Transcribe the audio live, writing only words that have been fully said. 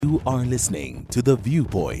You are listening to The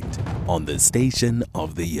Viewpoint on the Station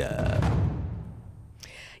of the Year.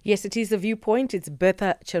 Yes, it is The Viewpoint. It's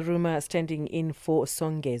Bertha Charuma standing in for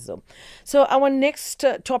Songezo. So our next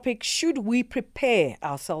topic, should we prepare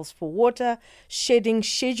ourselves for water shedding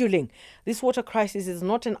scheduling? This water crisis is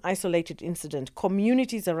not an isolated incident.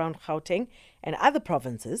 Communities around Gauteng and other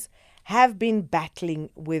provinces have been battling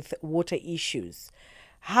with water issues.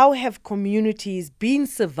 How have communities been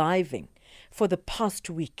surviving for the past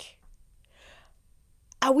week?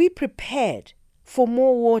 Are we prepared for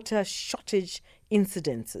more water shortage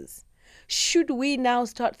incidences? Should we now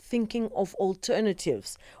start thinking of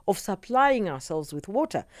alternatives of supplying ourselves with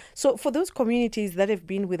water? So for those communities that have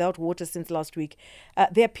been without water since last week,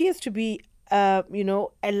 there appears to be a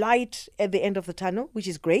light at the end of the tunnel, which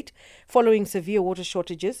is great. Following severe water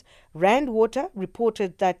shortages, Rand Water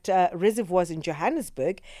reported that reservoirs in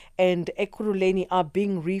Johannesburg and Ekurhuleni are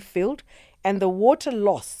being refilled, and the water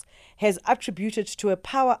loss has attributed to a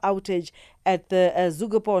power outage at the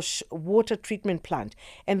Zuikerbosch Water Treatment Plant.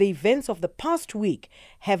 And the events of the past week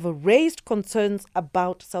have raised concerns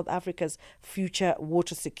about South Africa's future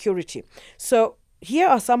water security. So here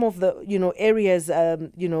are some of the areas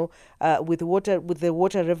with the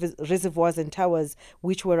water reservoirs and towers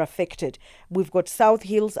which were affected. We've got South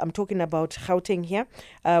Hills. I'm talking about Gauteng here.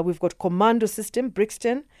 We've got Commando System,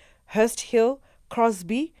 Brixton, Hurst Hill,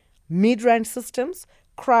 Crosby, Midrand Systems,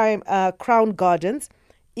 Crown Gardens,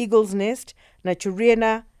 Eagle's Nest,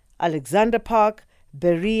 Naturena, Alexander Park,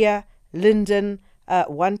 Berea, Linden,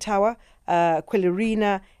 One Tower,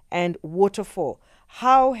 Quellerina, and Waterfall.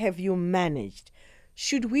 How have you managed?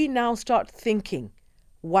 Should we now start thinking,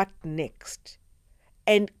 what next?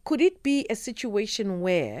 And could it be a situation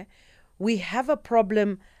where we have a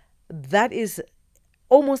problem that is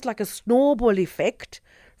almost like a snowball effect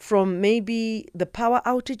from maybe the power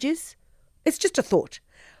outages? It's just a thought.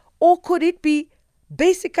 Or could it be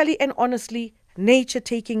basically and honestly nature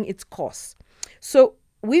taking its course? So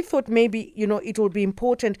we thought maybe, it will be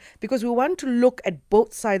important because we want to look at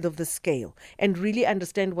both sides of the scale and really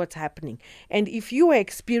understand what's happening. And if you are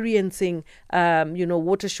experiencing,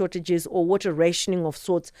 water shortages or water rationing of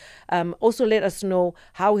sorts, also let us know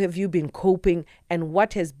how have you been coping and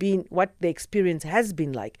what the experience has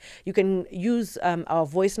been like. You can use our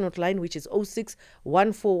voice note line, which is 06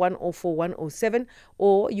 14104 107,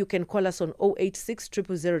 or you can call us on 086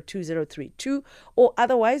 000 2032, or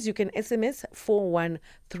otherwise you can SMS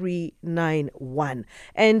 41391.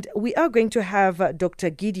 And we are going to have Dr.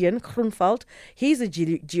 Gideon Groenewald. He's a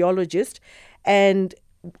geologist, and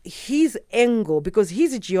his angle, because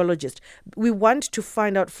he's a geologist, we want to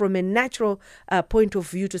find out from a natural point of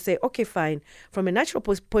view to say, okay, fine, from a natural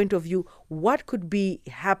point of view, what could be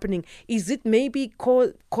happening? Is it maybe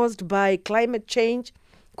caused by climate change?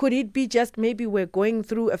 Could it be just maybe we're going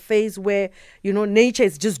through a phase where, nature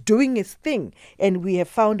is just doing its thing and we have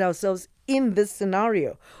found ourselves in this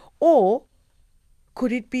scenario? Or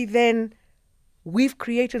could it be then we've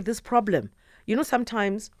created this problem?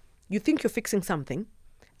 Sometimes you think you're fixing something,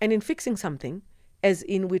 and in fixing something, as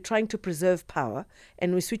in we're trying to preserve power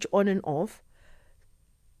and we switch on and off,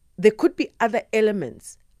 there could be other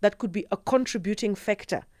elements that could be a contributing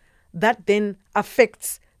factor that then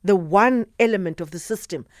affects the one element of the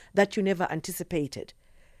system that you never anticipated.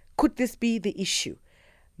 Could this be the issue?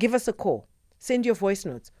 Give us a call. Send your voice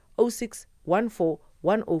notes, 06 14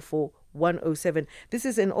 104 107. This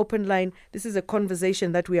is an open line. This is a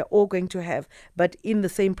conversation that we are all going to have. But in the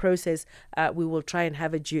same process, we will try and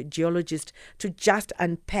have a geologist to just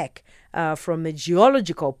unpack from a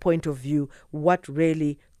geological point of view what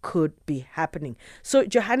really could be happening. So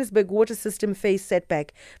Johannesburg water system faced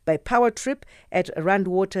setback by power trip at Rand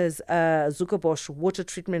Water's Zuikerbosch Water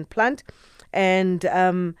Treatment Plant. And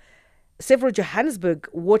several Johannesburg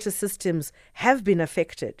water systems have been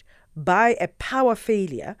affected by a power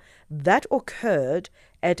failure that occurred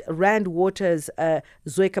at Rand Water's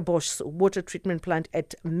Zuikerbosch Water Treatment Plant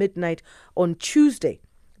at midnight on Tuesday,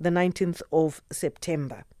 the 19th of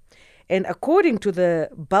September. And according to the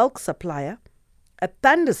bulk supplier, a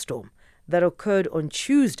thunderstorm that occurred on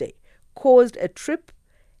Tuesday caused a trip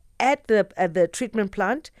at the treatment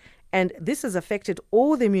plant, and this has affected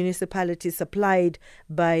all the municipalities supplied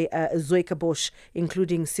by Zuikerbosch,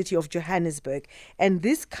 including City of Johannesburg. And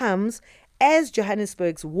this comes as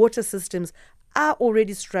Johannesburg's water systems are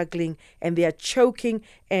already struggling and they are choking,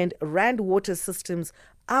 and Rand water systems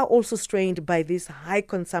are also strained by this high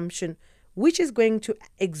consumption, which is going to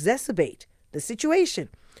exacerbate the situation.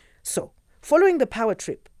 So, following the power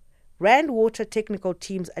trip, Rand Water technical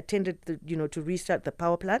teams attended to restart the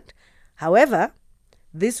power plant. However,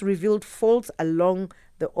 this revealed faults along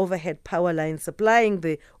the overhead power line supplying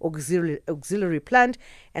the auxiliary plant,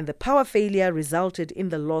 and the power failure resulted in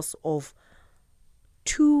the loss of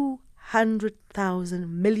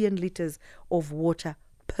 200,000 million liters of water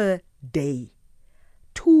per day.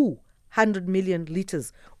 200 million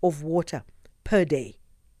liters of water per day.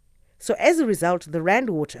 So as a result, the Rand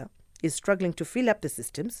Water is struggling to fill up the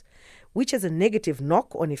systems, which has a negative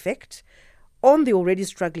knock-on effect on the already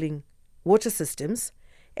struggling water systems.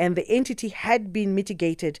 And the entity had been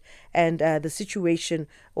mitigated, and the situation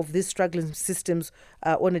of these struggling systems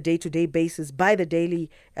on a day-to-day basis by the daily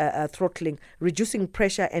throttling, reducing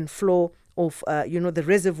pressure and flow of, the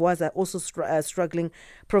reservoirs are also struggling.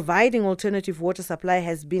 Providing alternative water supply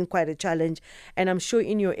has been quite a challenge. And I'm sure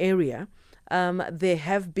in your area, there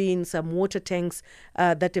have been some water tanks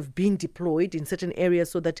that have been deployed in certain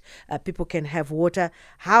areas so that people can have water.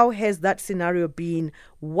 How has that scenario been?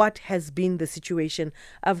 What has been the situation?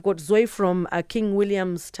 I've got Zoe from King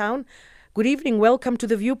Williamstown. Good evening. Welcome to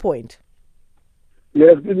The Viewpoint.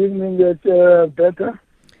 Yes, good evening. It's better.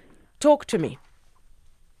 Talk to me.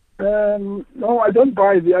 No, I don't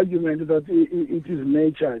buy the argument that it is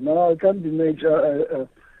nature. No, it can't be nature.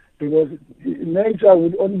 Because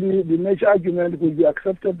the nature argument will be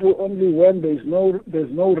acceptable only when there's no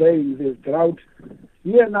rain, there's drought.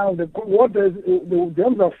 Here now the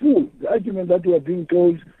dams are full. The argument that we are being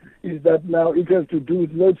told is that now it has to do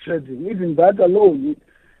with load shedding. Even that alone,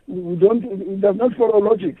 it does not follow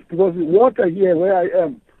logic, because the water here where I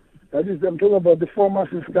am, that is, I'm talking about the former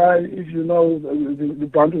sky, if you know the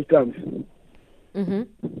Bantu towns. Mm-hmm.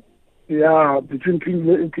 Yeah, between King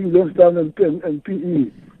Williamstown and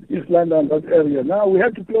PE. East London, that area. Now we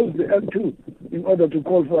had to close the N2 in order to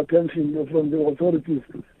call for attention from the authorities,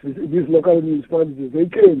 these local municipalities. They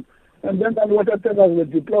came, and then water tankers were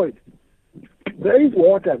deployed. There is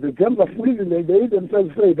water. The dams are fully. They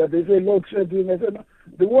themselves say that they say load shedding. I said,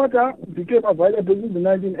 the water became available in the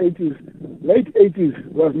 1980s. Late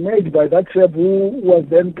 80s was made by that chap who was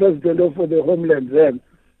then president of the homeland then.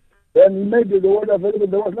 Then he made the water available.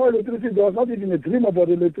 There was no electricity. There was not even a dream about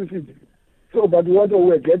electricity. So, but what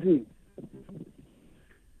we're getting.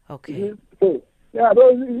 Okay. So, yeah,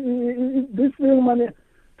 this film money,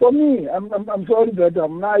 for me, I'm sorry that I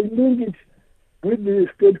link it with the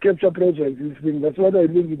state capture project. This thing, that's what I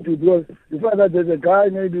link it to. Because the fact that there's a guy,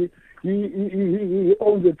 maybe he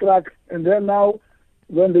owns a truck, and then now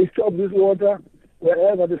when they stop this water,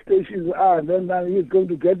 wherever the stations are, then now he's going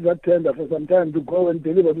to get that tender for some time to go and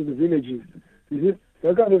deliver to the villages. You see,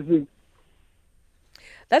 that kind of thing.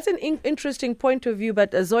 That's an interesting point of view,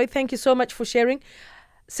 but Zoe, thank you so much for sharing.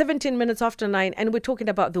 17 minutes after 9, and we're talking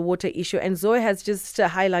about the water issue. And Zoe has just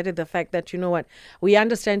highlighted the fact that, you know what, we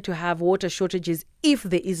understand to have water shortages if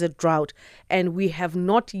there is a drought, and we have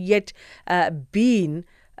not yet been,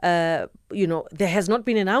 there has not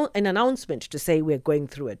been an announcement to say we're going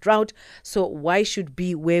through a drought, so why should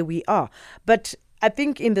be where we are? But I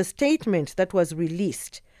think in the statement that was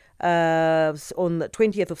released on the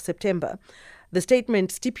 20th of September, the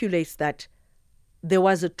statement stipulates that there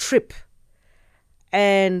was a trip,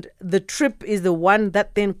 and the trip is the one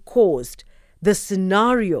that then caused the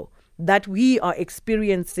scenario that we are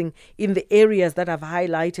experiencing in the areas that I've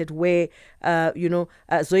highlighted where,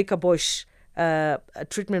 Zuikerbosch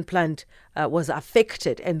treatment plant was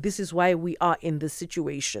affected, and this is why we are in this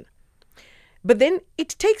situation. But then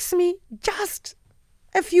it takes me just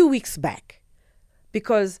a few weeks back,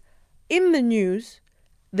 because in the news,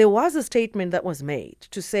 there was a statement that was made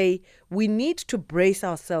to say we need to brace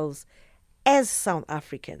ourselves as South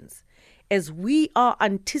Africans as we are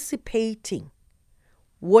anticipating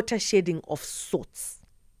water shedding of sorts.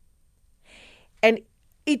 And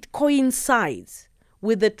it coincides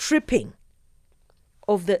with the tripping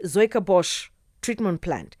of the Zuikerbosch treatment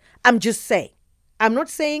plant. I'm just saying. I'm not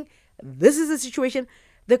saying this is the situation.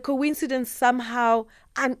 The coincidence somehow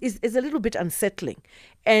is a little bit unsettling.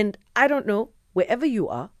 And I don't know, wherever you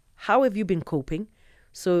are, how have you been coping?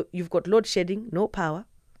 So you've got load shedding, no power,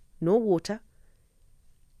 no water.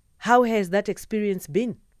 How has that experience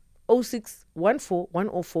been? 0614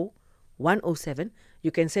 104 107.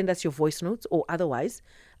 You can send us your voice notes, or otherwise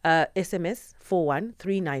SMS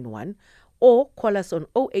 41391, or call us on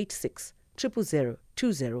 086 000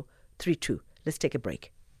 2032. Let's take a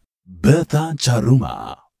break. Bertha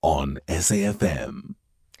Charuma on SAFM.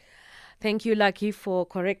 Thank you, Lucky, for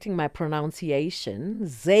correcting my pronunciation.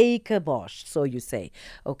 Zuikerbosch, so you say.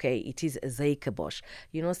 Okay, it is Zuikerbosch.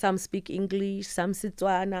 You know, some speak English, some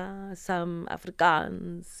Setswana, some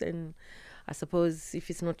Afrikaans, and I suppose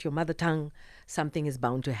if it's not your mother tongue, something is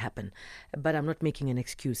bound to happen. But I'm not making an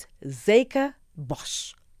excuse.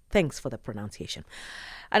 Zuikerbosch. Thanks for the pronunciation.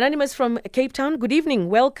 Anonymous from Cape Town, good evening.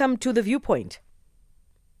 Welcome to The Viewpoint.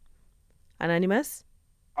 Anonymous?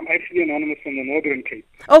 I'm actually anonymous from the Northern Cape.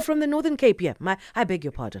 Oh, from the Northern Cape, yeah. I beg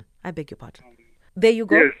your pardon. There you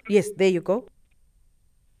go. Yes, there you go.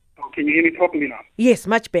 Oh, can you hear me properly now? Yes,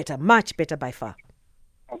 much better by far.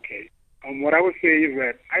 Okay. What I would say is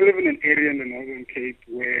that I live in an area in the Northern Cape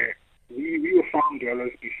where we were farm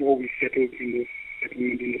dwellers before we settled in this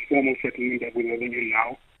settlement, in the formal settlement that we're living in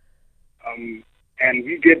now. And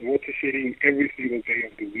we get water shedding every single day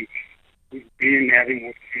of the week. We've been having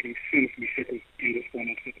water shedding since we settled in this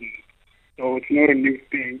formal settlement. So it's not a new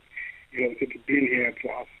thing. It's been here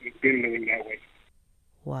for us. We've been living that way.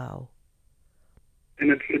 Wow.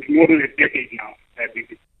 And it's more than a decade now.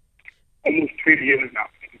 Almost 20 years now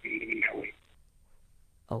that we've been living that way.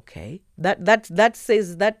 Okay.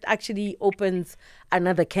 That actually opens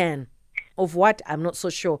another can. Of what? I'm not so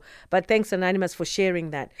sure. But thanks, Anonymous, for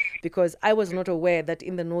sharing that, because I was not aware that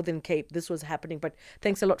in the Northern Cape this was happening. But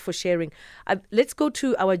thanks a lot for sharing. Let's go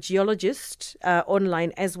to our geologist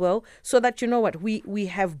online as well, so that, you know what, we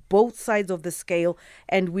have both sides of the scale,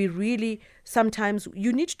 and we really, sometimes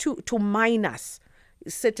you need to mine us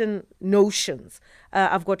certain notions.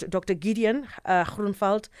 I've got Dr. Gideon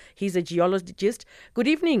Groenewald. He's a geologist. Good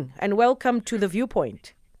evening and welcome to The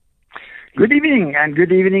Viewpoint. Good evening, and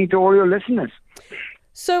good evening to all your listeners.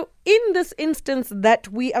 So in this instance that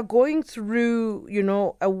we are going through,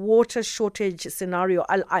 a water shortage scenario,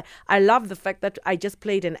 I love the fact that I just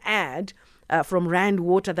played an ad from Rand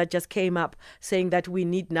Water that just came up saying that we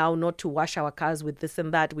need now not to wash our cars with this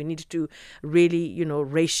and that. We need to really,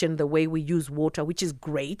 ration the way we use water, which is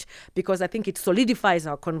great because I think it solidifies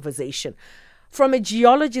our conversation. From a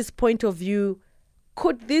geologist's point of view,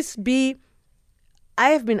 could this be...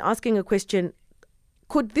 I have been asking a question,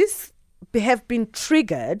 could this have been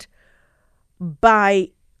triggered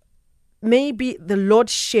by maybe the load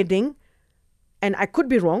shedding, and I could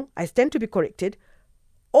be wrong, I stand to be corrected,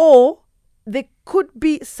 or there could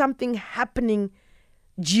be something happening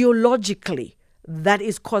geologically that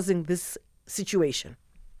is causing this situation?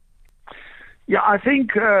 Yeah, I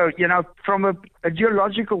think, from a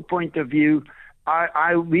geological point of view,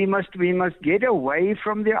 we must get away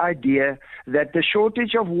from the idea that the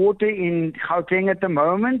shortage of water in Gauteng at the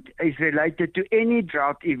moment is related to any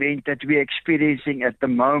drought event that we're experiencing at the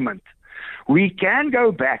moment. We can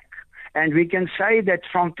go back and we can say that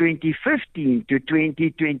from 2015 to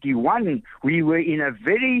 2021, we were in a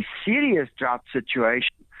very serious drought situation.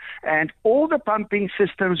 And all the pumping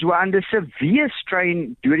systems were under severe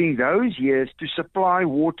strain during those years to supply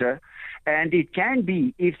water. And it can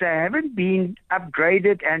be, if they haven't been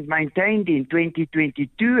upgraded and maintained in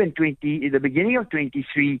 2022 and the beginning of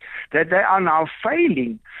 23, that they are now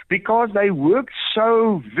failing because they worked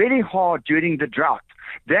so very hard during the drought.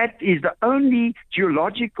 That is the only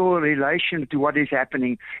geological relation to what is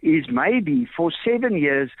happening, is maybe for 7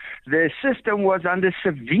 years the system was under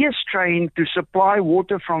severe strain to supply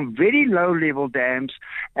water from very low level dams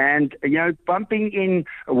and pumping in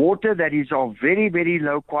water that is of very, very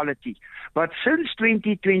low quality. But since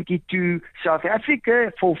 2022, South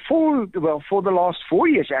Africa, for the last 4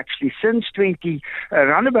 years actually, since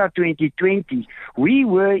around about 2020, we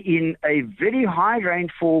were in a very high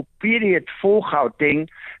rainfall period for Gauteng,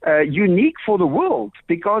 unique for the world,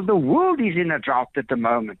 because the world is in a drought at the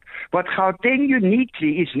moment. But Gauteng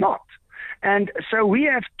uniquely is not. And so we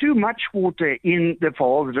have too much water in the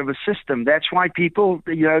Vaal River system. That's why people,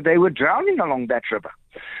 they were drowning along that river.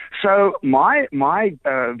 So my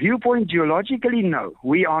viewpoint geologically, no,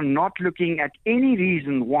 we are not looking at any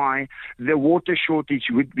reason why the water shortage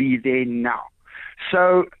would be there now.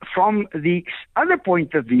 So from the other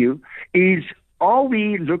point of view is, are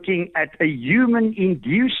we looking at a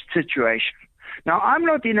human-induced situation? Now, I'm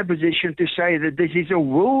not in a position to say that this is a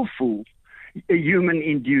willful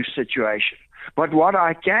human-induced situation. But what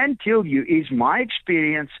I can tell you is my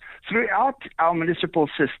experience throughout our municipal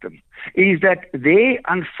system is that there,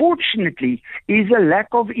 unfortunately, is a lack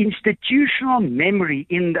of institutional memory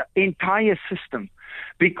in the entire system.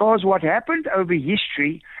 Because what happened over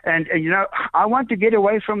history, and I want to get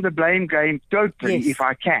away from the blame game totally, yes, if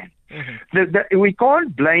I can. Mm-hmm. We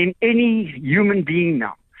can't blame any human being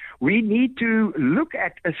now. We need to look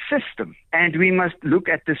at a system, and we must look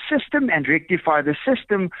at the system and rectify the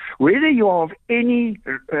system. Whether you are of any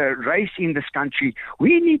race in this country,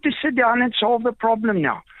 we need to sit down and solve the problem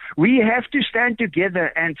now. We have to stand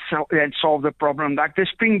together and solve the problem like the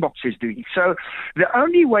Springboks is doing. So the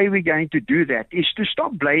only way we're going to do that is to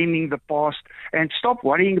stop blaming the past and stop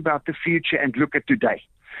worrying about the future and look at today.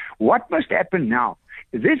 What must happen now?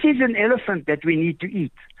 This is an elephant that we need to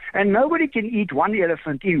eat. And nobody can eat one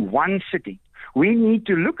elephant in one sitting. We need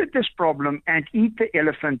to look at this problem and eat the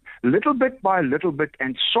elephant little bit by little bit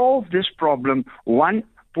and solve this problem one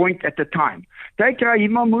point at a time. Take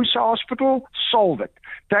Rahima Musa Hospital, solve it.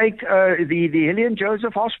 Take the Helen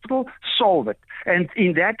Joseph Hospital, solve it. And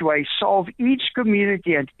in that way, solve each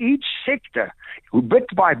community and each sector bit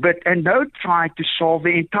by bit, and don't try to solve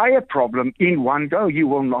the entire problem in one go. You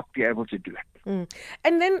will not be able to do it.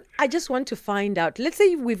 And then I just want to find out, let's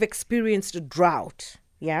say we've experienced a drought.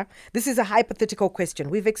 Yeah, this is a hypothetical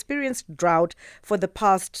question. We've experienced drought for the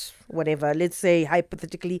past, whatever, let's say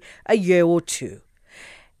hypothetically a year or two.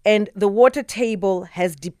 And the water table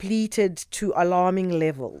has depleted to alarming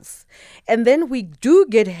levels. And then we do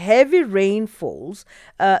get heavy rainfalls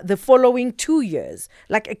the following 2 years,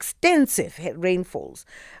 like extensive rainfalls.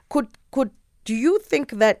 Do you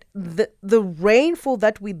think that the rainfall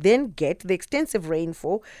that we then get, the extensive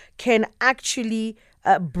rainfall, can actually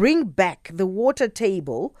bring back the water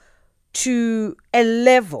table to a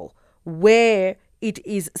level where it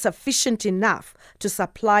is sufficient enough to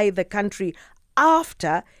supply the country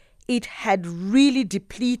after it had really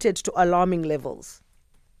depleted to alarming levels?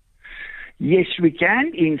 Yes, we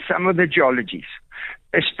can in some of the geologies.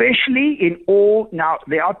 Especially in all, now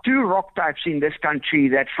there are two rock types in this country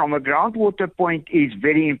that from a groundwater point is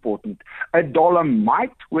very important. A dolomite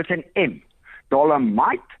with an M,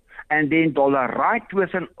 dolomite, and then dolerite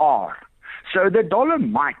with an R. So the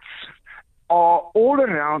dolomites are all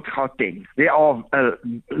around Gauteng. There are a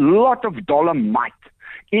lot of dolomite.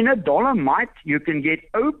 In a dolomite, you can get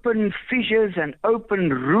open fissures and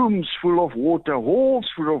open rooms full of water, halls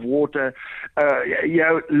full of water,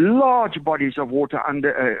 large bodies of water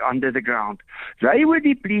under the ground. They were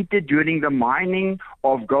depleted during the mining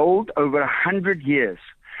of gold over 100 years,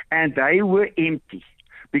 and they were empty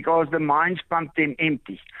because the mines pumped them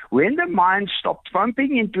empty. When the mines stopped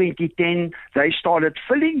pumping in 2010, they started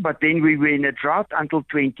filling, but then we were in a drought until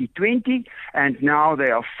 2020, and now they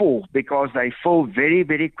are full because they fill very,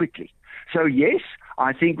 very quickly. So yes,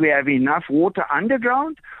 I think we have enough water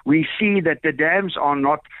underground. We see that the dams are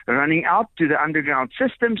not running out to the underground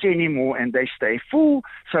systems anymore, and they stay full.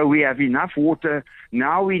 So we have enough water.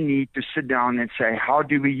 Now we need to sit down and say, how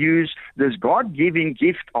do we use this God-given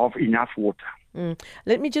gift of enough water?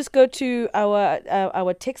 Let me just go to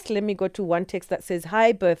our text. Let me go to one text that says,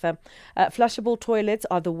 "Hi Bertha, flushable toilets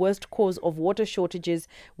are the worst cause of water shortages,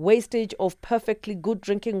 wastage of perfectly good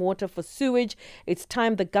drinking water for sewage. It's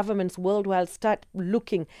time the governments worldwide start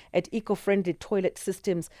looking at eco-friendly toilet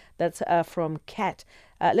systems." That's from Kat.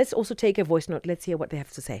 Let's also take a voice note. Let's hear what they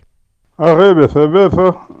have to say.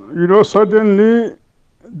 Bertha, suddenly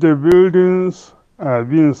the buildings are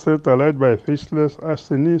being set alight by faceless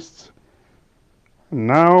arsonists.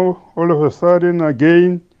 Now, all of a sudden,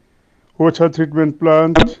 again, water treatment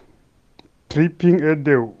plant, tripping at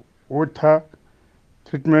the water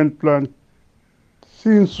treatment plant.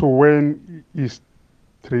 Since when is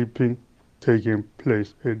tripping taking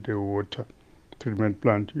place at the water treatment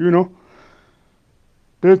plant?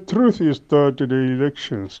 The truth is that the general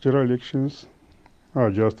elections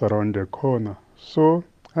are just around the corner. So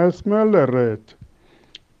I smell a rat.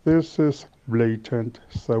 This is blatant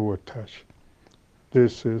sabotage.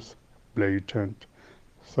 This is blatant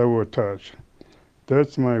sabotage.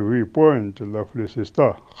 That's my viewpoint, lovely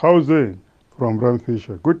sister. Housing from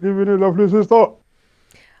Ramfisher. Good evening, lovely sister.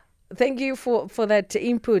 Thank you for that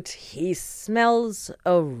input. He smells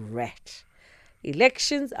a rat.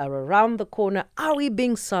 Elections are around the corner. Are we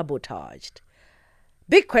being sabotaged?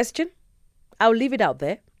 Big question. I'll leave it out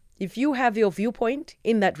there. If you have your viewpoint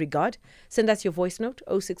in that regard, send us your voice note,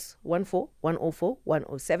 0614 104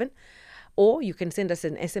 107. Or you can send us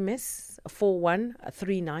an SMS,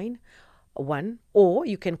 41391, or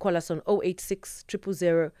you can call us on 086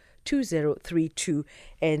 000 2032.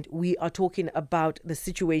 And we are talking about the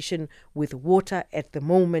situation with water at the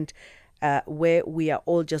moment, where we are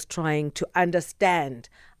all just trying to understand,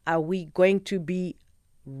 are we going to be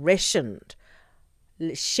rationed?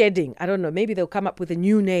 Shedding, I don't know, maybe they'll come up with a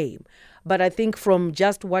new name. But I think from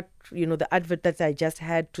just what, the advert that I just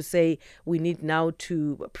had to say, we need now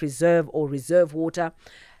to preserve or reserve water.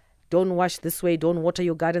 Don't wash this way, don't water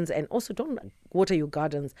your gardens, and also don't water your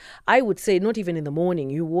gardens. I would say not even in the morning.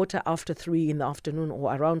 You water after 3 in the afternoon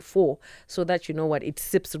or around 4, so that it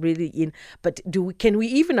sips really in. But can we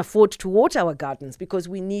even afford to water our gardens? Because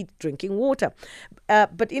we need drinking water.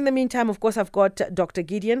 But in the meantime, of course, I've got Dr.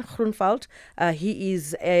 Gideon Groenewald. He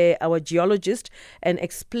is our geologist, and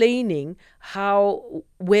explaining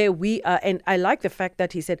where we are. And I like the fact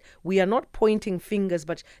that he said we are not pointing fingers,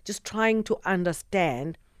 but just trying to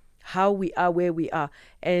understand how we are where we are.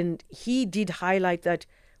 And he did highlight that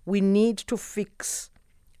we need to fix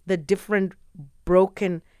the different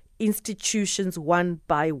broken institutions one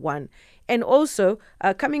by one. And also,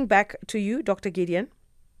 coming back to you, Dr. Gideon.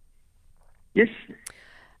 Yes.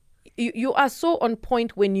 You are so on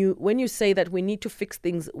point when you say that we need to fix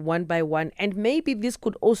things one by one. And maybe this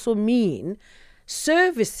could also mean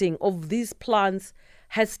servicing of these plants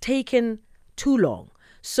has taken too long.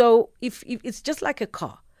 So if it's just like a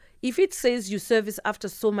car, if it says you service after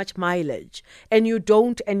so much mileage and you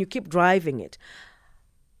don't and you keep driving it,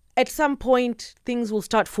 at some point things will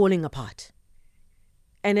start falling apart.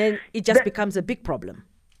 And then it just becomes a big problem.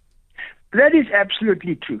 That is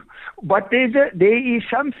absolutely true. But there is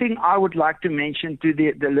something I would like to mention to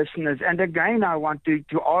the listeners. And again, I want to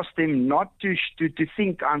ask them not to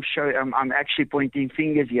think I'm actually pointing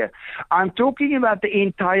fingers here. I'm talking about the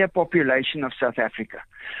entire population of South Africa.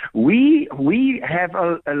 We have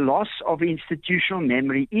a loss of institutional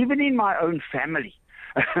memory, even in my own family.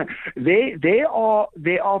 There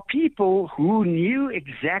are people who knew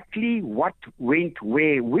exactly what went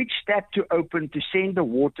where, which tap to open to send the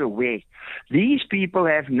water where. These people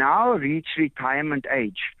have now reached retirement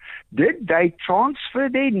age. Did they transfer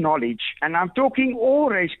their knowledge, and I'm talking all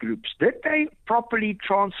race groups, did they properly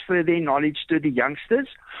transfer their knowledge to the youngsters,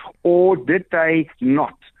 or did they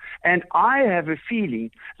not? And I have a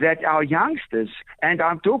feeling that our youngsters, and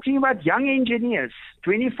I'm talking about young engineers,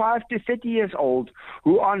 25 to 30 years old,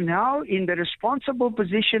 who are now in the responsible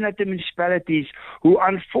position at the municipalities, who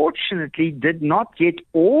unfortunately did not get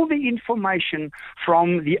all the information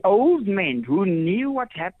from the old men who knew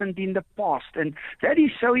what happened in the past. And that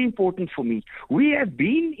is so important for me. We have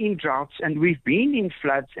been in droughts, and we've been in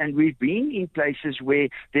floods, and we've been in places where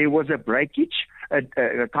there was a breakage,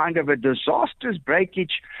 a kind of a disastrous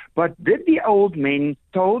breakage, but did the old men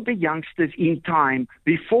told the youngsters in time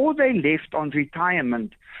before they left on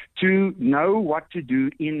retirement to know what to do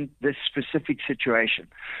in this specific situation?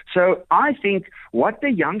 So I think what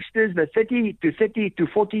the youngsters, the 30 to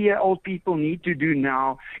 40-year-old people need to do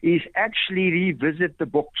now is actually revisit the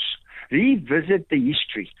books, revisit the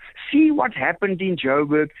history, see what happened in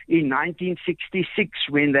Joburg in 1966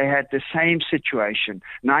 when they had the same situation,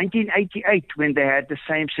 1988 when they had the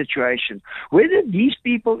same situation. Whether these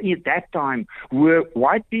people at that time were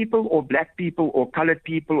white people or black people or colored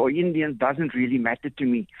people or Indian doesn't really matter to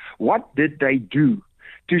me. What did they do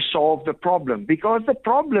to solve the problem? Because the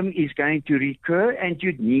problem is going to recur, and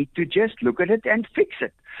you need to just look at it and fix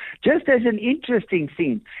it. Just as an interesting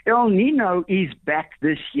thing, El Nino is back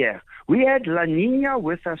this year. We had La Nina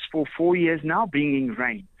with us for 4 years now, bringing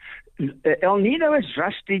rain. El Nino has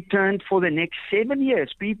just returned for the next 7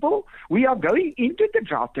 years. People, we are going into the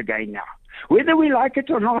drought again now. Whether we like it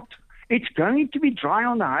or not, it's going to be dry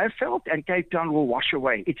on the Highveld, and Cape Town will wash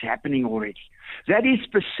away. It's happening already. That is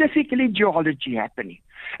specifically geology happening.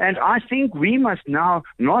 And I think we must now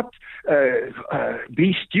not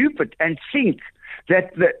be stupid and think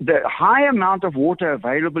that the high amount of water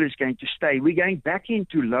available is going to stay. We're going back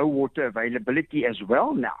into low water availability as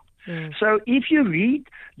well now. So if you read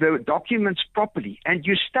the documents properly and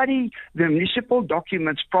you study the municipal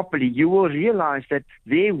documents properly, you will realize that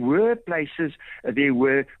there were places, there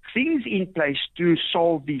were things in place to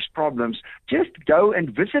solve these problems. Just go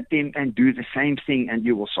and visit them and do the same thing, and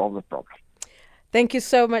you will solve the problem. Thank you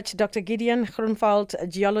so much, Dr. Gideon Groenewald, a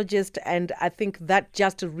geologist, and I think that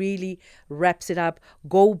just really wraps it up.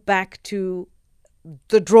 Go back to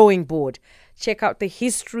the drawing board. Check out the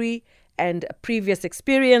history and previous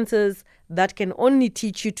experiences. That can only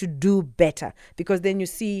teach you to do better, because then you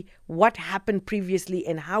see what happened previously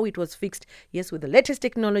and how it was fixed. Yes, with the latest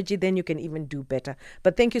technology, then you can even do better.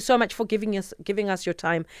 But thank you so much for giving us your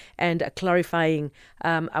time and clarifying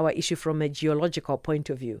our issue from a geological point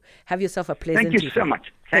of view. Have yourself a pleasant evening. Thank you so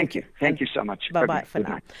much. Thank you. Thank you so much. Bye-bye for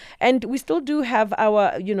now. And we still do have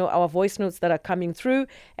our voice notes that are coming through,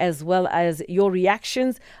 as well as your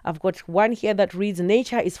reactions. I've got one here that reads,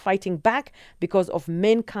 "Nature is fighting back because of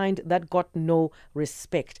mankind that got no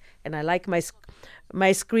respect." And I like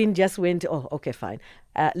my screen just went, oh, okay, fine.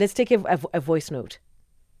 Let's take a voice note.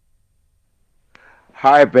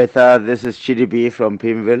 Hi, Betha. This is Chidi B from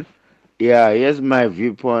Pimville. Yeah, here's my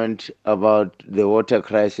viewpoint about the water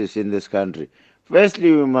crisis in this country.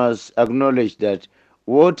 Firstly, we must acknowledge that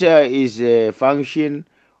water is a function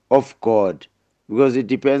of God, because it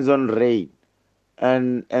depends on rain.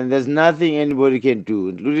 And there's nothing anybody can do,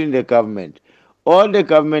 including the government. All the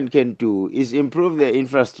government can do is improve the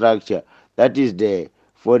infrastructure that is there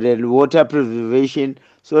for the water preservation,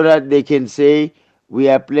 so that they can say, we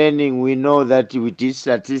are planning, we know that we did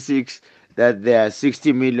statistics that there are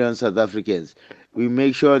 60 million South Africans. we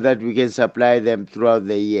make sure that we can supply them throughout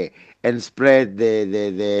the year and spread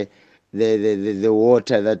the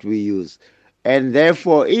water that we use. And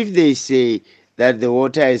therefore, if they say that the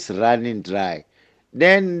water is running dry,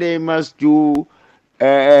 then they must do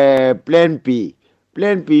Plan B.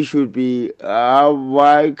 Plan B should be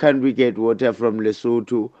why can't we get water from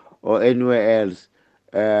Lesotho or anywhere else,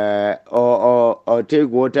 or take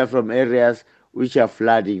water from areas which are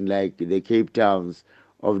flooding, like the Cape Towns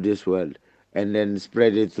of this world, and then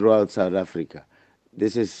spread it throughout South Africa.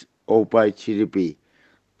 This is Opa Chiripi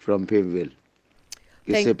from Pimville.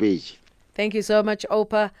 It's a page. Thank you so much,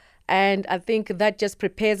 Opa. And I think that just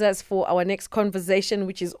prepares us for our next conversation,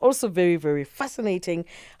 which is also very, very fascinating,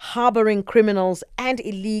 harboring criminals and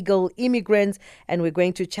illegal immigrants. And we're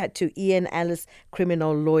going to chat to Ian Ellis,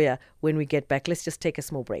 criminal lawyer, when we get back. Let's just take a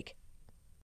small break.